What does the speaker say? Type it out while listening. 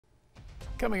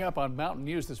Coming up on Mountain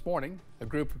News this morning, a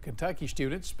group of Kentucky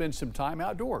students spend some time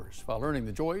outdoors while learning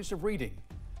the joys of reading.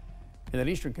 And an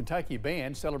Eastern Kentucky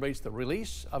band celebrates the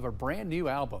release of a brand new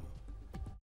album.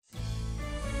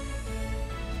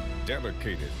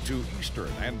 Dedicated to Eastern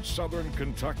and Southern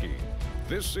Kentucky,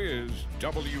 this is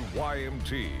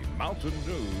WYMT Mountain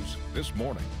News this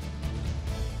morning.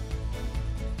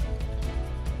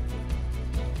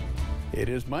 It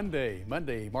is Monday,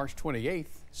 March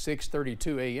 28th,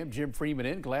 6:32 a.m. Jim Freeman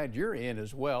in. Glad you're in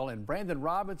as well. And Brandon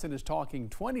Robinson is talking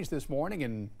 20s this morning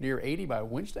and near 80 by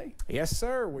Wednesday. Yes,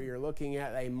 sir. We are looking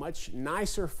at a much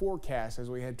nicer forecast as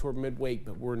we head toward midweek,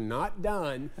 but we're not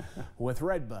done with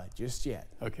Redbud just yet.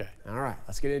 Okay. All right,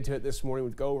 let's get into it this morning.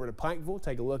 We'll go over to Pikeville,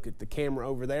 take a look at the camera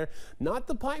over there. Not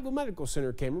the Pikeville Medical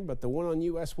Center camera, but the one on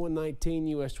US 119,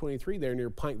 US 23 there near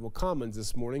Pikeville Commons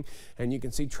this morning. And you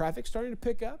can see traffic starting to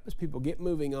pick up as people get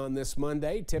moving on this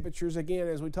Monday. Temperatures again,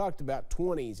 as we talked about,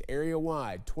 20s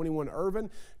area-wide, 21 Irvin,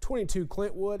 22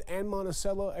 Clintwood and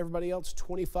Monticello. Everybody else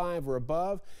 25 or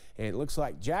above. And it looks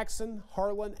like Jackson,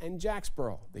 Harlan, and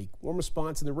Jacksboro, the warmest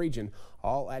spots in the region,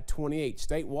 all at 28.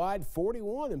 Statewide,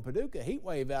 41 in Paducah, heat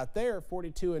wave out there,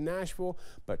 42 in Nashville,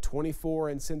 but 24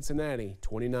 in Cincinnati,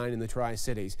 29 in the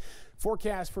Tri-Cities.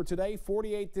 Forecast for today,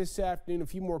 48 this afternoon. A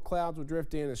few more clouds will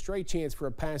drift in. A stray chance for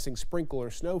a passing sprinkle or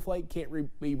snowflake can't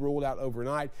be ruled out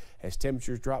overnight as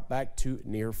temperatures drop back to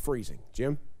near freezing.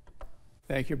 Jim?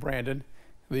 Thank you, Brandon.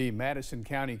 The Madison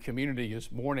County community is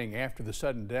mourning after the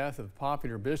sudden death of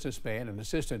popular businessman and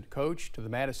assistant coach to the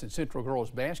Madison Central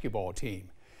girls basketball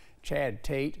team. Chad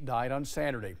Tate died on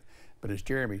Saturday. But as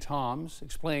Jeremy Toms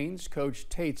explains, Coach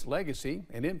Tate's legacy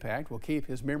and impact will keep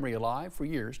his memory alive for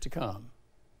years to come.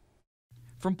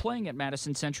 From playing at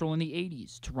Madison Central in the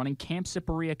 80s to running Camp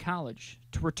Cypriea College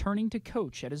to returning to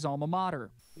coach at his alma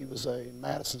mater. He was a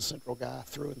Madison Central guy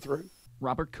through and through.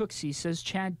 Robert Cooksey says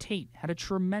Chad Tate had a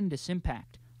tremendous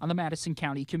impact on the Madison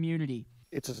County community.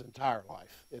 It's his entire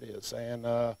life, it is, and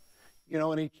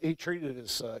he treated it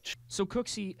as such. So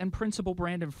Cooksey and Principal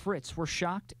Brandon Fritz were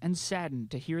shocked and saddened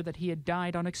to hear that he had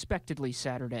died unexpectedly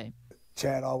Saturday.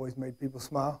 Chad always made people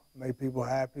smile, made people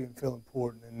happy and feel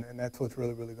important, and that's what's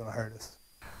really going to hurt us.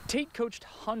 Tate coached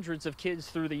hundreds of kids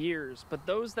through the years, but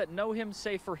those that know him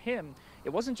say for him, it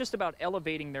wasn't just about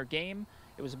elevating their game,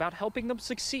 it was about helping them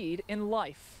succeed in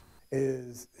life.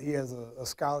 He has a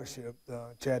scholarship,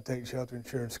 Chad Tate Shelter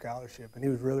Insurance Scholarship, and he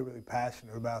was really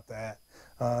passionate about that,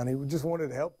 and he just wanted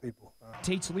to help people.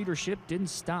 Tate's leadership didn't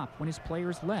stop when his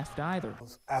players left either.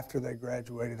 After they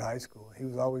graduated high school, he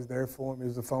was always there for them. He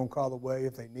was a phone call away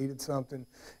if they needed something,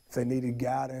 if they needed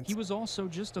guidance. He was also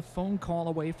just a phone call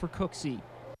away for Cooksey.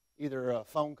 Either a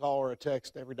phone call or a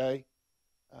text every day.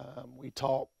 We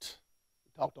talked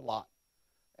a lot.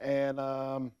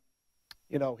 And,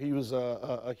 he was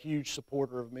a huge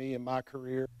supporter of me in my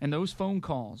career. And those phone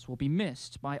calls will be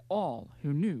missed by all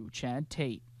who knew Chad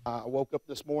Tate. I woke up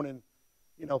this morning,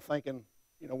 thinking,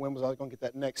 when was I going to get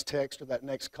that next text or that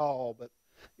next call? But,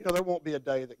 there won't be a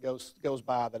day that goes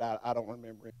by that I don't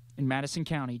remember it. In Madison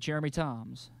County, Jeremy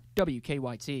Toms,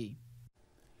 WKYT.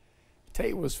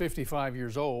 Tate was 55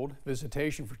 years old.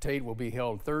 Visitation for Tate will be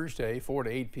held Thursday, 4 to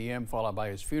 8 p.m., followed by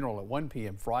his funeral at 1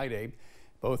 p.m. Friday.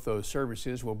 Both those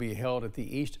services will be held at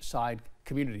the East Side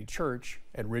Community Church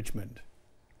at Richmond.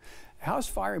 A house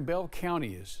fire in Bell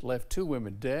County has left 2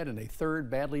 women dead and a third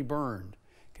badly burned.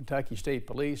 Kentucky State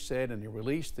Police said in a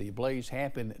release the blaze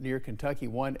happened near Kentucky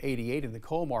 188 in the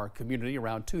Colmar community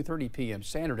around 2:30 p.m.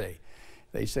 Saturday.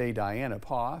 They say Diana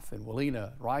Poff and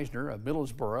Walina Reisner of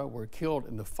Middlesboro were killed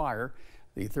in the fire.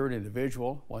 The third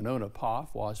individual, Winona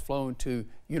Poff, was flown to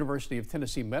University of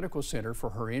Tennessee Medical Center for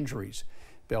her injuries.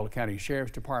 Bell County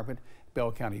Sheriff's Department,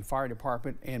 Bell County Fire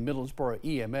Department, and Middlesboro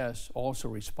EMS also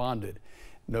responded.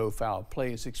 No foul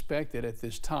play is expected at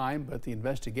this time, but the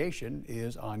investigation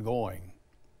is ongoing.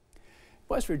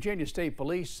 West Virginia State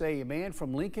Police say a man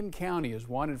from Lincoln County is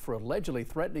wanted for allegedly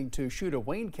threatening to shoot a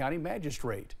Wayne County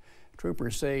magistrate.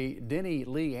 Troopers say Denny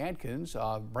Lee Atkins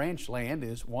of Branchland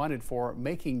is wanted for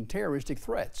making terroristic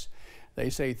threats. They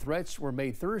say threats were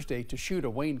made Thursday to shoot a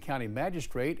Wayne County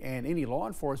magistrate and any law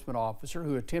enforcement officer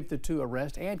who attempted to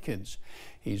arrest Atkins.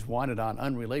 He's wanted on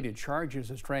unrelated charges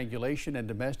of strangulation and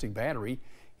domestic battery.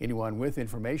 Anyone with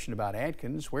information about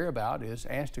Atkins' whereabouts is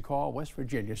asked to call West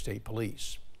Virginia State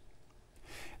Police.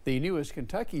 The newest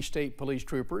Kentucky State Police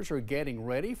troopers are getting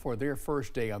ready for their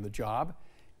first day on the job.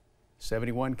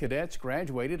 71 cadets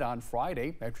graduated on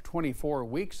Friday after 24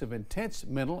 weeks of intense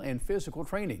mental and physical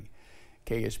training.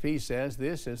 KSP says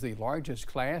this is the largest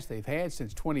class they've had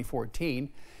since 2014.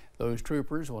 Those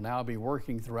troopers will now be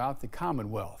working throughout the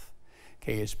Commonwealth.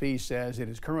 KSP says it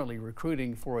is currently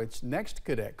recruiting for its next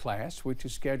cadet class, which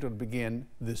is scheduled to begin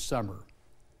this summer.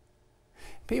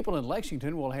 People in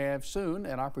Lexington will have soon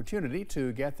an opportunity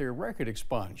to get their record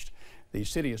expunged. The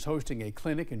city is hosting a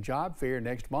clinic and job fair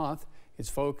next month. Its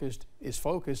focus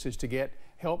is to get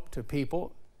help to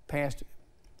people past.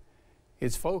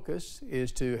 Its focus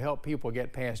is to help people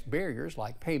get past barriers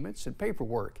like payments and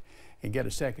paperwork and get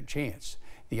a second chance.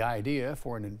 The idea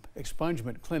for an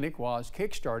expungement clinic was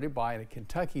kickstarted by a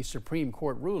Kentucky Supreme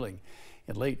Court ruling.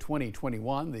 In late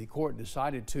 2021, the court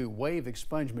decided to waive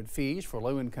expungement fees for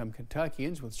low-income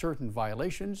Kentuckians with certain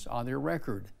violations on their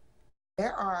record.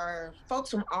 There are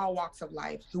folks from all walks of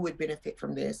life who would benefit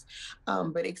from this,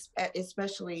 but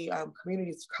especially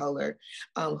communities of color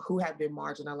who have been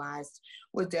marginalized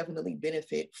would definitely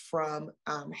benefit from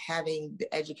having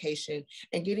the education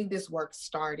and getting this work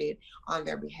started on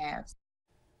their behalf.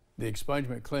 The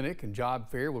expungement clinic and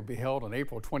job fair will be held on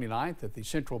April 29th at the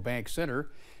Central Bank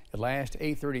Center. It lasts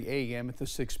 8:30 a.m. to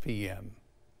 6 p.m.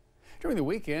 During the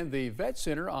weekend, the Vet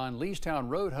Center on Leestown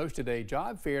Road hosted a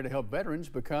job fair to help veterans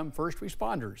become first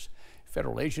responders.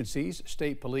 Federal agencies,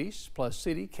 state police, plus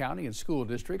city, county, and school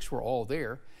districts were all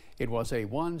there. It was a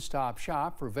one-stop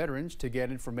shop for veterans to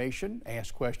get information,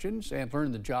 ask questions, and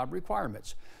learn the job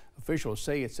requirements. Officials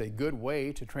say it's a good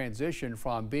way to transition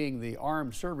from being in the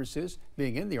armed services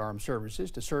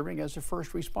to serving as a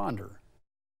first responder.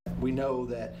 We know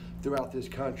that throughout this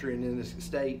country and in this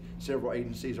state, several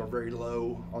agencies are very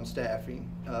low on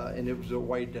staffing, and it was a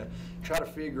way to try to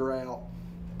figure out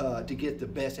to get the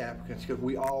best applicants, because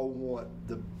we all want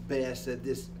the best that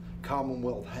this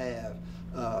Commonwealth have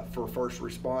for first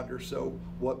responders. So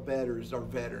what better is our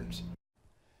veterans?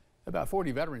 About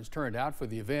 40 veterans turned out for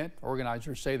the event.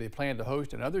 Organizers say they plan to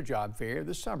host another job fair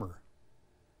this summer.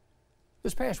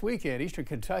 This past weekend, Eastern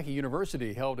Kentucky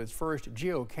University held its first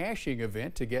geocaching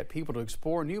event to get people to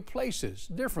explore new places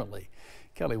differently.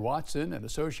 Kelly Watson, an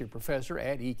associate professor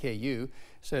at EKU,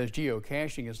 says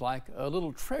geocaching is like a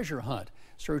little treasure hunt,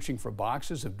 searching for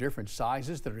boxes of different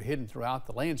sizes that are hidden throughout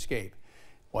the landscape.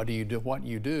 What you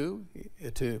do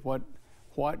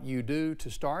to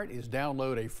start is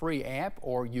download a free app,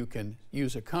 or you can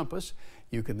use a compass.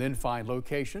 You can then find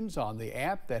locations on the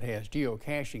app that has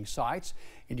geocaching sites,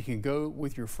 and you can go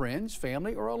with your friends,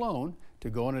 family, or alone to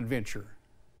go on an adventure.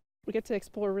 We get to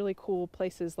explore really cool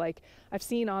places. Like I've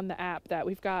seen on the app that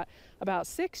we've got about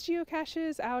 6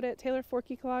 geocaches out at Taylor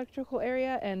Fork Ecological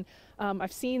Area, and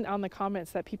I've seen on the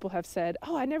comments that people have said,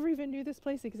 "Oh, I never even knew this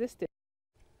place existed."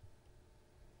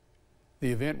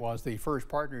 The event was the first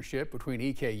partnership between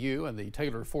EKU and the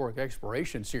Taylor Fork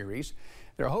Exploration Series.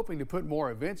 They're hoping to put more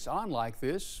events on like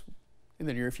this in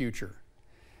the near future.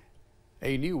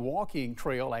 A new walking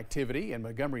trail activity in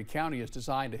Montgomery County is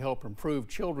designed to help improve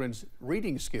children's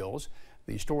reading skills.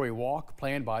 The Story Walk,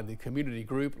 planned by the community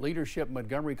group Leadership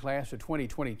Montgomery Class of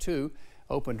 2022,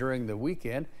 opened during the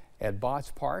weekend at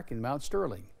Botts Park in Mount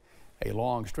Sterling. A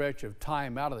long stretch of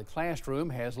time out of the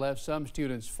classroom has left some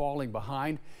students falling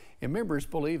behind, and members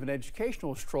believe an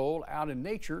educational stroll out in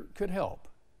nature could help.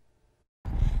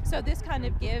 So this kind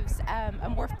of gives a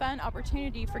more fun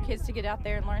opportunity for kids to get out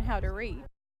there and learn how to read.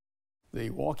 The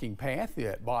walking path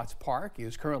at Botts Park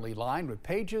is currently lined with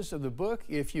pages of the book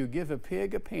If You Give a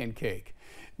Pig a Pancake.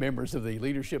 Members of the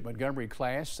Leadership Montgomery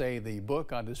class say the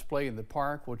book on display in the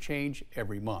park will change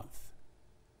every month.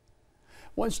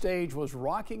 One stage was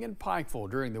rocking in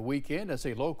Pikeville during the weekend as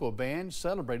a local band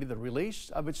celebrated the release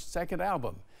of its second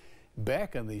album.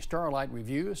 Beck and the Starlight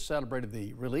Review celebrated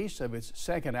the release of its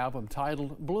second album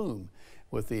titled Bloom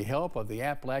with the help of the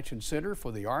Appalachian Center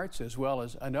for the Arts, as well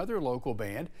as another local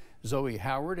band, Zoe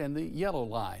Howard and the Yellow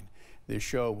Line. This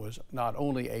show was not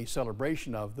only a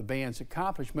celebration of the band's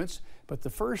accomplishments, but the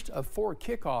first of 4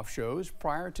 kickoff shows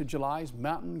prior to July's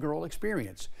Mountain Girl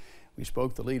Experience. We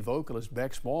spoke to lead vocalist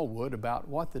Beck Smallwood about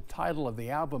what the title of the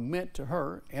album meant to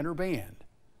her and her band.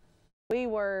 We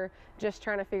were just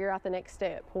trying to figure out the next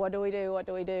step. What do we do? What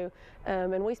do we do?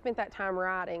 And we spent that time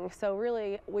writing. So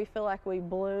really, we feel like we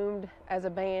bloomed as a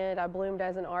band. I bloomed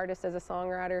as an artist, as a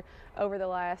songwriter over the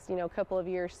last, couple of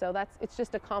years. So it's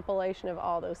just a compilation of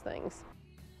all those things.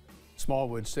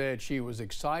 Smallwood said she was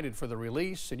excited for the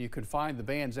release, and you can find the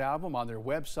band's album on their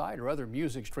website or other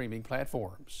music streaming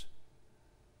platforms.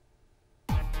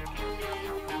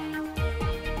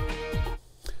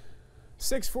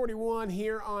 6:41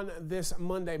 here on this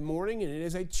Monday morning, and it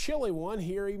is a chilly one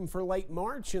here even for late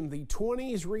March in the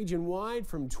 20s region-wide,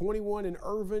 from 21 in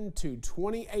Irvin to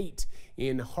 28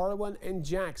 in Harlan and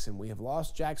Jackson. We have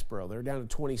lost Jacksboro. They're down to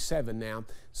 27 now.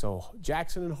 So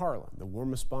Jackson and Harlan, the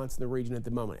warmest spots in the region at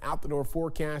the moment. Out the door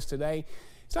forecast today.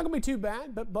 It's not going to be too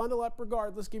bad, but bundle up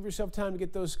regardless. Give yourself time to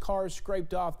get those cars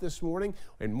scraped off this morning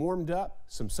and warmed up.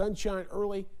 Some sunshine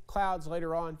early, clouds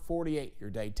later on, 48 your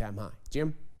daytime high.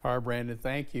 Jim? All right, Brandon,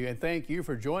 thank you. And thank you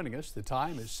for joining us. The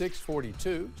time is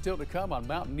 6:42. Still to come on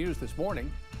Mountain News this morning.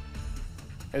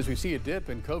 As we see a dip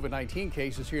in COVID-19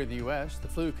 cases here in the U.S., the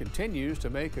flu continues to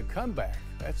make a comeback.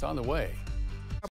 That's on the way.